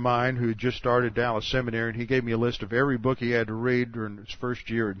friend of mine who had just started Dallas Seminary, and he gave me a list of every book he had to read during his first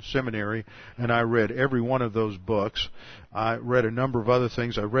year in seminary, and I read every one of those books. I read a number of other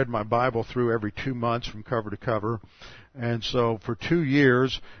things. I read my Bible through every 2 months from cover to cover. And so for 2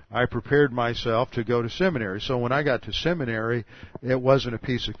 years, I prepared myself to go to seminary. So when I got to seminary, it wasn't a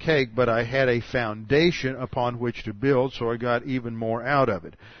piece of cake, but I had a foundation upon which to build, so I got even more out of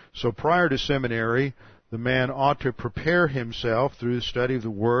it. So prior to seminary, the man ought to prepare himself through the study of the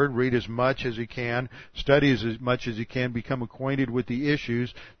Word, read as much as he can, study as much as he can, become acquainted with the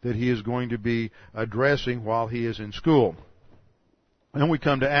issues that he is going to be addressing while he is in school. Then we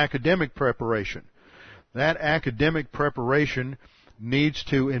come to academic preparation. That academic preparation needs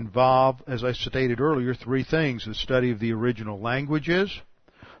to involve, as I stated earlier, 3 things: the study of the original languages,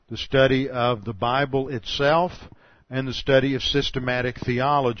 the study of the Bible itself, and the study of systematic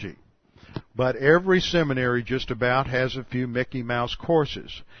theology. But every seminary just about has a few Mickey Mouse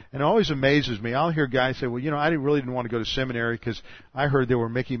courses. And it always amazes me. I'll hear guys say, well, I really didn't want to go to seminary because I heard there were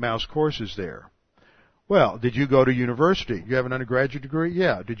Mickey Mouse courses there. Well, did you go to university? You have an undergraduate degree?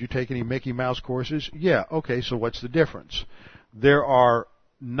 Yeah. Did you take any Mickey Mouse courses? Yeah. Okay, so what's the difference? There are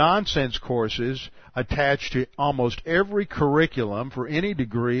nonsense courses attached to almost every curriculum for any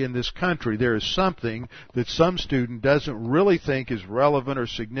degree in this country. There is something that some student doesn't really think is relevant or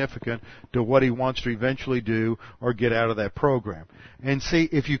significant to what he wants to eventually do or get out of that program. And see,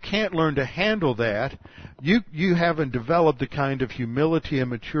 if you can't learn to handle that, you haven't developed the kind of humility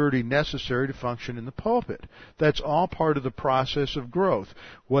and maturity necessary to function in the pulpit. That's all part of the process of growth.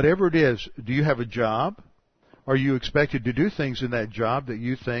 Whatever it is, do you have a job? Are you expected to do things in that job that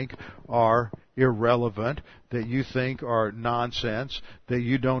you think are irrelevant, that you think are nonsense, that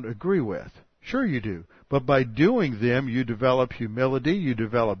you don't agree with? Sure you do. But by doing them, you develop humility, you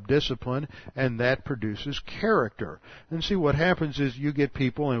develop discipline, and that produces character. And see, what happens is you get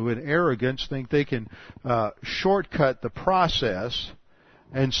people who in arrogance think they can shortcut the process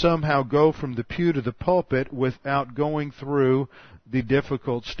and somehow go from the pew to the pulpit without going through the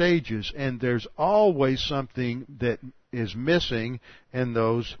difficult stages. And there's always something that is missing in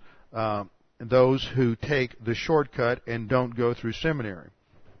those who take the shortcut and don't go through seminary.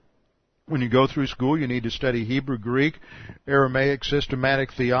 When you go through school, you need to study Hebrew, Greek, Aramaic,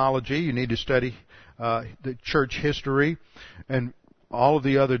 systematic theology. You need to study the church history and all of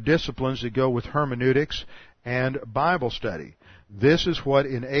the other disciplines that go with hermeneutics and Bible study. This is what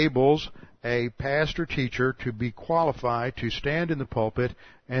enables a pastor-teacher to be qualified to stand in the pulpit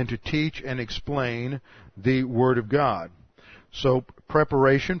and to teach and explain the Word of God. So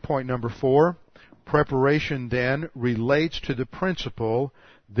preparation, point number 4. Preparation then relates to the principle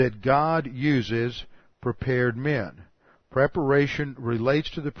that God uses prepared men. Preparation relates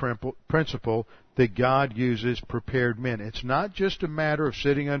to the principle that God uses prepared men. It's not just a matter of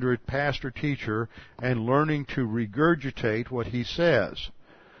sitting under a pastor-teacher and learning to regurgitate what he says.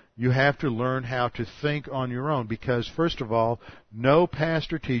 You have to learn how to think on your own because, first of all, no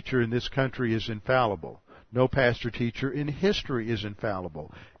pastor-teacher in this country is infallible. No pastor-teacher in history is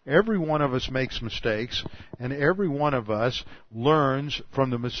infallible. Every one of us makes mistakes, and every one of us learns from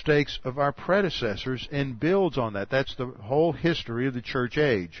the mistakes of our predecessors and builds on that. That's the whole history of the church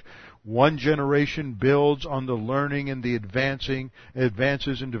age. One generation builds on the learning and the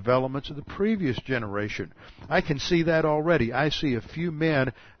advances and developments of the previous generation. I can see that already. I see a few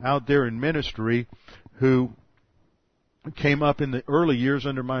men out there in ministry who came up in the early years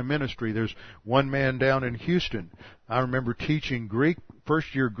under my ministry. There's one man down in Houston. I remember teaching Greek,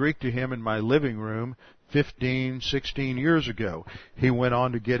 first year Greek to him in my living room 15, 16 years ago. He went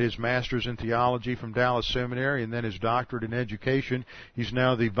on to get his master's in theology from Dallas Seminary and then his doctorate in education. He's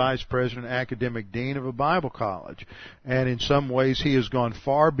now the vice president, academic dean of a Bible college. And in some ways he has gone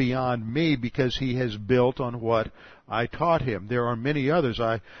far beyond me because he has built on what I taught him. There are many others.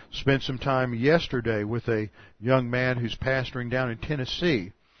 I spent some time yesterday with a young man who's pastoring down in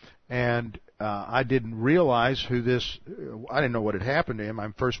Tennessee, and I didn't realize I didn't know what had happened to him. I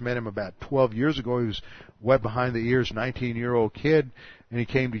first met him about 12 years ago. He was wet behind the ears, 19-year-old kid, and he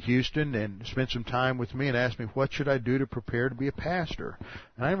came to Houston and spent some time with me and asked me, what should I do to prepare to be a pastor?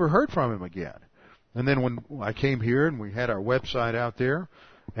 And I never heard from him again. And then when I came here and we had our website out there,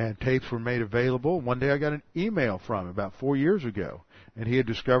 and tapes were made available, one day I got an email from him about 4 years ago. and he had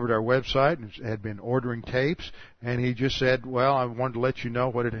discovered our website and had been ordering tapes, and he just said, well, I wanted to let you know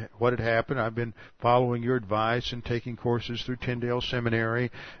what had happened. I've been following your advice and taking courses through Tyndale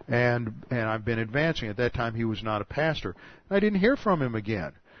Seminary, and I've been advancing. At that time, he was not a pastor. I didn't hear from him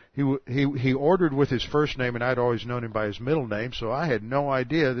again. He ordered with his first name, and I'd always known him by his middle name, so I had no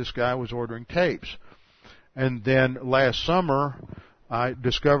idea this guy was ordering tapes. And then last summer, I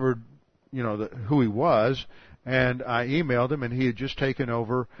discovered, who he was, and I emailed him, and he had just taken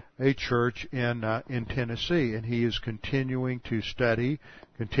over a church in Tennessee, and he is continuing to study,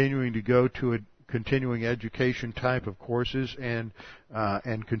 continuing to go to a continuing education type of courses, and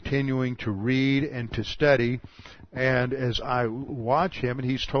continuing to read and to study. And as I watch him, and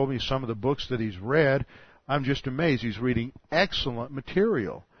he's told me some of the books that he's read, I'm just amazed. He's reading excellent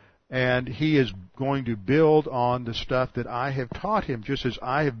material. And he is going to build on the stuff that I have taught him, just as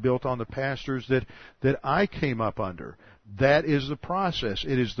I have built on the pastors that I came up under. That is the process.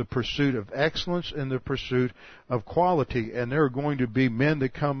 It is the pursuit of excellence and the pursuit of quality. And there are going to be men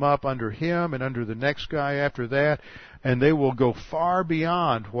that come up under him and under the next guy after that, and they will go far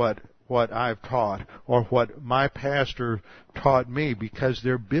beyond what I've taught or what my pastor taught me, because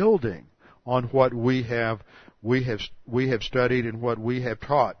they're building on what we have studied and what we have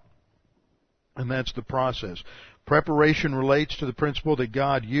taught. And that's the process. Preparation relates to the principle that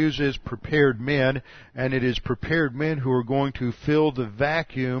God uses prepared men, and it is prepared men who are going to fill the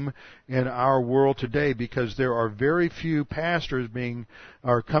vacuum in our world today, because there are very few pastors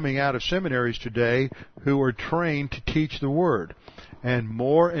coming out of seminaries today who are trained to teach the Word. And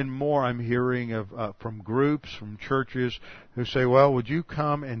more I'm hearing from groups, from churches who say, well, would you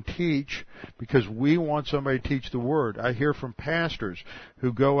come and teach, because we want somebody to teach the Word. I hear from pastors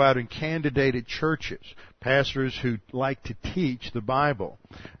who go out and candidate at churches, pastors who like to teach the Bible.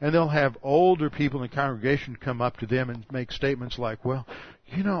 And they'll have older people in the congregation come up to them and make statements like, well,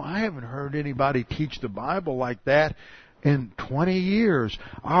 I haven't heard anybody teach the Bible like that in 20 years.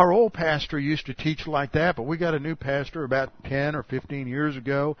 Our old pastor used to teach like that, but we got a new pastor about 10 or 15 years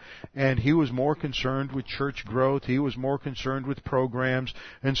ago, and he was more concerned with church growth. He was more concerned with programs,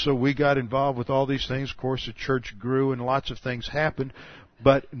 and so we got involved with all these things. Of course, the church grew and lots of things happened,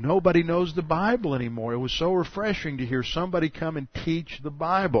 but nobody knows the Bible anymore. It was so refreshing to hear somebody come and teach the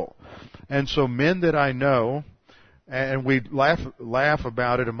Bible. And so men that I know, and we laugh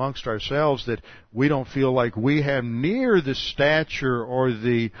about it amongst ourselves, that we don't feel like we have near the stature or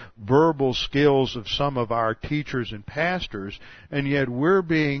the verbal skills of some of our teachers and pastors, and yet we're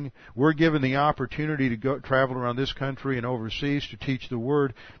given the opportunity to go travel around this country and overseas to teach the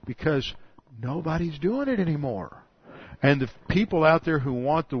Word, because nobody's doing it anymore. And the people out there who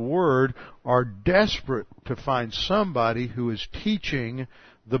want the Word are desperate to find somebody who is teaching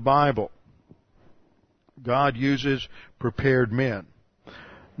the Bible. God uses prepared men.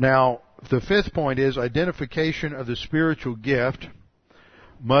 Now, the fifth point is identification of the spiritual gift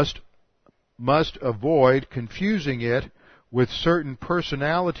must avoid confusing it with certain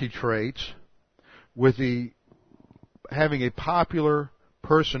personality traits, with having a popular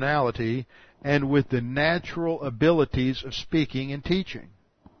personality, and with the natural abilities of speaking and teaching.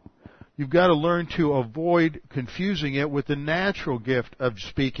 You've got to learn to avoid confusing it with the natural gift of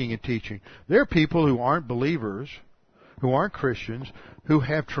speaking and teaching. There are people who aren't believers, who aren't Christians, who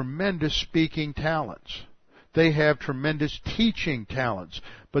have tremendous speaking talents. They have tremendous teaching talents,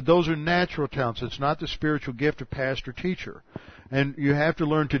 but those are natural talents. It's not the spiritual gift of pastor-teacher. And you have to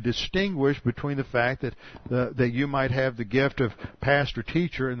learn to distinguish between the fact that you might have the gift of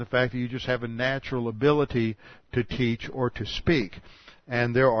pastor-teacher and the fact that you just have a natural ability to teach or to speak.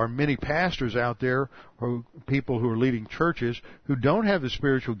 And there are many pastors out there, or people who are leading churches, who don't have the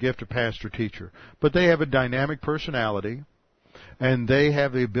spiritual gift of pastor-teacher, but they have a dynamic personality, and they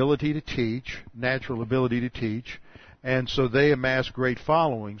have the ability to teach, natural ability to teach, and so they amass great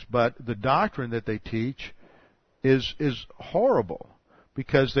followings. But the doctrine that they teach is horrible,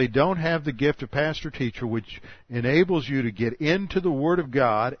 because they don't have the gift of pastor-teacher, which enables you to get into the Word of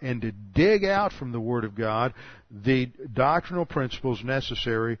God and to dig out from the Word of God the doctrinal principles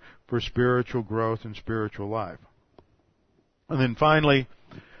necessary for spiritual growth and spiritual life. And then finally,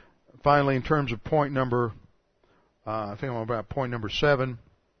 in terms of point number, I think I'm about point number 7,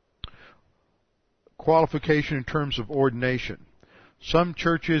 qualification in terms of ordination. Some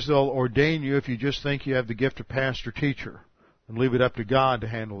churches, they'll ordain you if you just think you have the gift of pastor-teacher, and leave it up to God to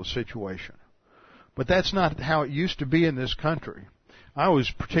handle the situation. But that's not how it used to be in this country. I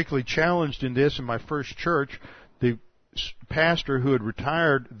was particularly challenged in this in my first church. The pastor who had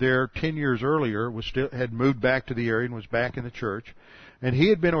retired there 10 years earlier had moved back to the area and was back in the church. And he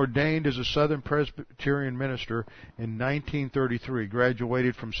had been ordained as a Southern Presbyterian minister in 1933,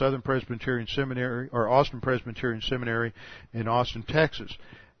 graduated from Southern Presbyterian Seminary, or Austin Presbyterian Seminary in Austin, Texas.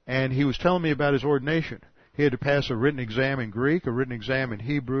 And he was telling me about his ordination. He had to pass a written exam in Greek, a written exam in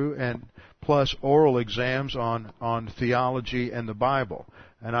Hebrew, and plus oral exams on theology and the Bible.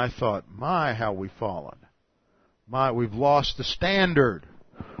 And I thought, my, how we've fallen. We've lost the standard.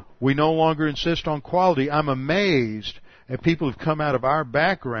 We no longer insist on quality. I'm amazed at people who've come out of our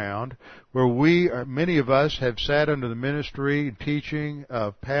background where many of us have sat under the ministry and teaching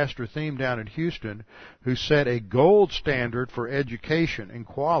of Pastor Thiem down in Houston, who set a gold standard for education and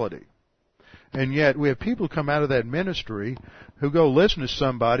quality. And yet we have people who come out of that ministry who go listen to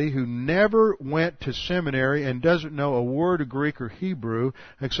somebody who never went to seminary and doesn't know a word of Greek or Hebrew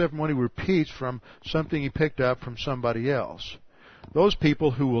except when he repeats from something he picked up from somebody else. Those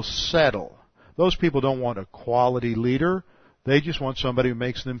people who will settle. Those people don't want a quality leader. They just want somebody who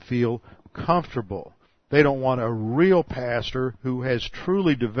makes them feel comfortable. They don't want a real pastor who has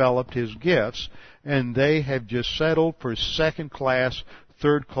truly developed his gifts, and they have just settled for second-class,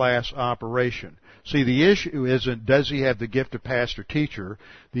 third-class operation. See, the issue isn't does he have the gift of pastor-teacher.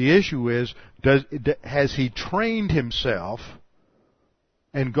 The issue is has he trained himself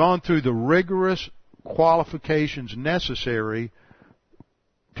and gone through the rigorous qualifications necessary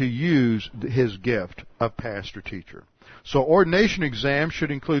to use his gift of pastor-teacher. So ordination exams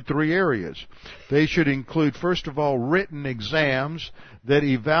should include three areas. They should include, first of all, written exams that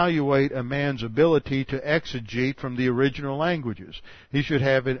evaluate a man's ability to exegete from the original languages. He should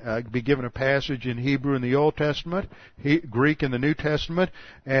be given a passage in Hebrew in the Old Testament, Greek in the New Testament,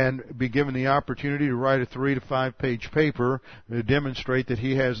 and be given the opportunity to write a 3 to 5 page paper to demonstrate that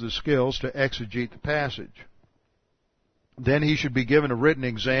he has the skills to exegete the passage. Then he should be given a written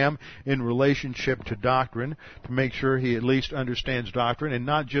exam in relationship to doctrine to make sure he at least understands doctrine, and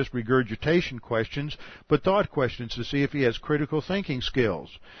not just regurgitation questions, but thought questions to see if he has critical thinking skills.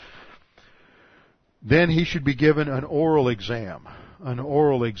 Then he should be given an oral exam. The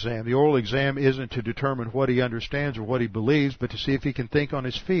oral exam isn't to determine what he understands or what he believes, but to see if he can think on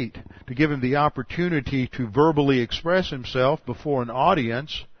his feet, to give him the opportunity to verbally express himself before an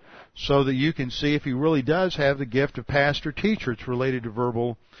audience, so that you can see if he really does have the gift of pastor-teacher. It's related to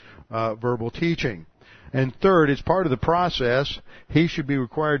verbal teaching. And third, as part of the process, he should be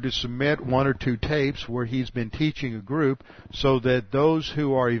required to submit 1 or 2 tapes where he's been teaching a group so that those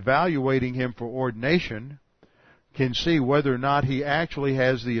who are evaluating him for ordination can see whether or not he actually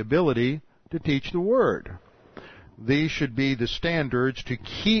has the ability to teach the Word. These should be the standards to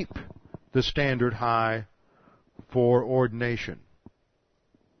keep the standard high for ordination.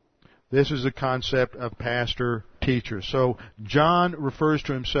 This is the concept of pastor-teacher. So John refers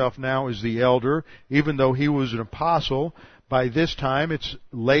to himself now as the elder, even though he was an apostle. By this time, it's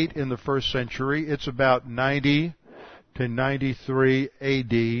late in the 1st century. It's about 90 to 93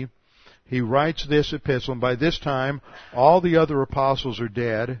 A.D. He writes this epistle, and by this time, all the other apostles are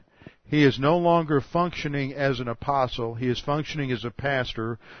dead. He is no longer functioning as an apostle. He is functioning as a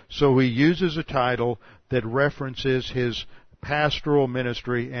pastor, so he uses a title that references his pastoral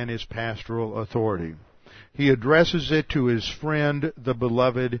ministry and his pastoral authority. He addresses it to his friend, the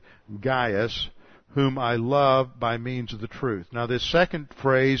beloved Gaius, whom I love by means of the truth. Now, this second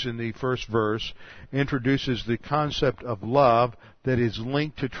phrase in the first verse introduces the concept of love that is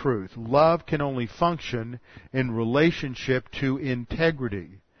linked to truth. Love can only function in relationship to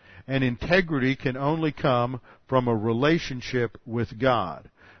integrity, and integrity can only come from a relationship with God.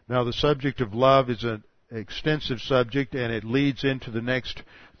 Now, the subject of love is an extensive subject, and it leads into the next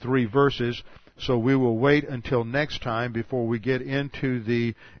 3 verses, so we will wait until next time before we get into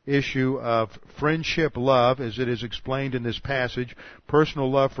the issue of friendship love as it is explained in this passage,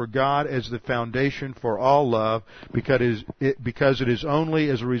 personal love for God as the foundation for all love, because it is only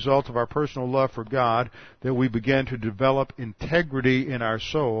as a result of our personal love for God that we begin to develop integrity in our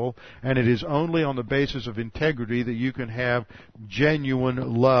soul, and it is only on the basis of integrity that you can have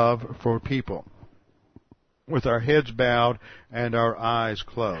genuine love for people. With our heads bowed and our eyes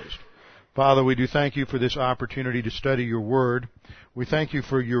closed. Father, we do thank you for this opportunity to study your word. We thank you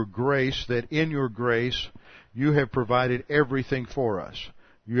for your grace, that in your grace you have provided everything for us.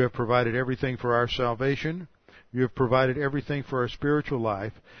 You have provided everything for our salvation. You have provided everything for our spiritual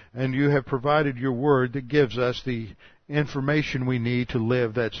life. And you have provided your word that gives us the information we need to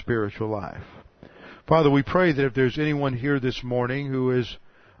live that spiritual life. Father, we pray that if there's anyone here this morning who is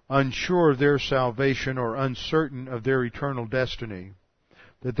unsure of their salvation or uncertain of their eternal destiny,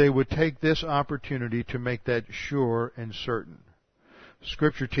 that they would take this opportunity to make that sure and certain.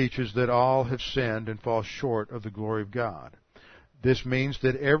 Scripture teaches that all have sinned and fall short of the glory of God. This means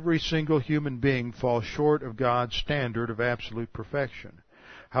that every single human being falls short of God's standard of absolute perfection.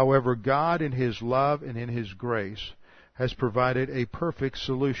 However, God in His love and in His grace has provided a perfect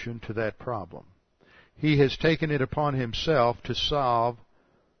solution to that problem. He has taken it upon Himself to solve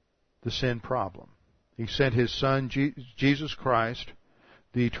the sin problem. He sent His Son, Jesus Christ,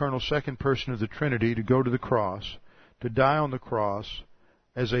 the eternal second person of the Trinity, to go to the cross, to die on the cross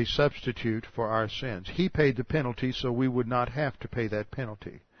as a substitute for our sins. He paid the penalty so we would not have to pay that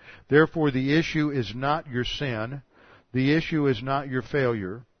penalty. Therefore, the issue is not your sin. The issue is not your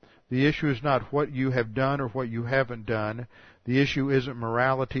failure. The issue is not what you have done or what you haven't done. The issue isn't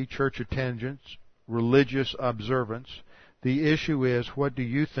morality, church attendance, religious observance. The issue is, what do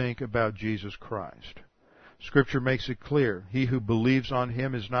you think about Jesus Christ? Scripture makes it clear. He who believes on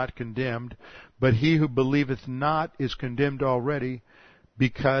Him is not condemned, but he who believeth not is condemned already,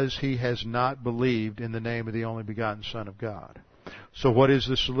 because he has not believed in the name of the only begotten Son of God. So what is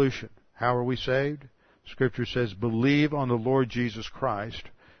the solution? How are we saved? Scripture says, believe on the Lord Jesus Christ,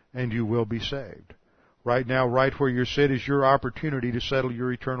 and you will be saved. Right now, right where you sit, is your opportunity to settle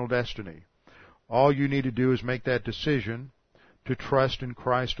your eternal destiny. All you need to do is make that decision to trust in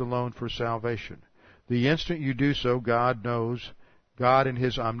Christ alone for salvation. The instant you do so, God in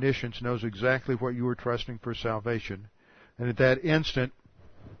His omniscience knows exactly what you are trusting for salvation. And at that instant,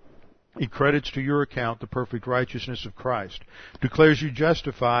 He credits to your account the perfect righteousness of Christ, declares you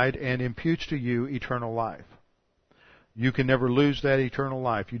justified, and imputes to you eternal life. You can never lose that eternal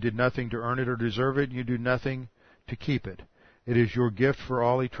life. You did nothing to earn it or deserve it, and you do nothing to keep it. It is your gift for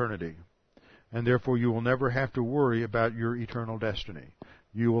all eternity. And therefore you will never have to worry about your eternal destiny.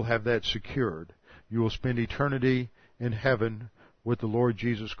 You will have that secured. You will spend eternity in heaven with the Lord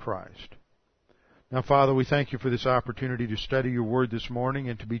Jesus Christ. Now, Father, we thank You for this opportunity to study Your Word this morning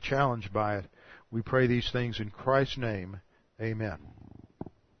and to be challenged by it. We pray these things in Christ's name. Amen.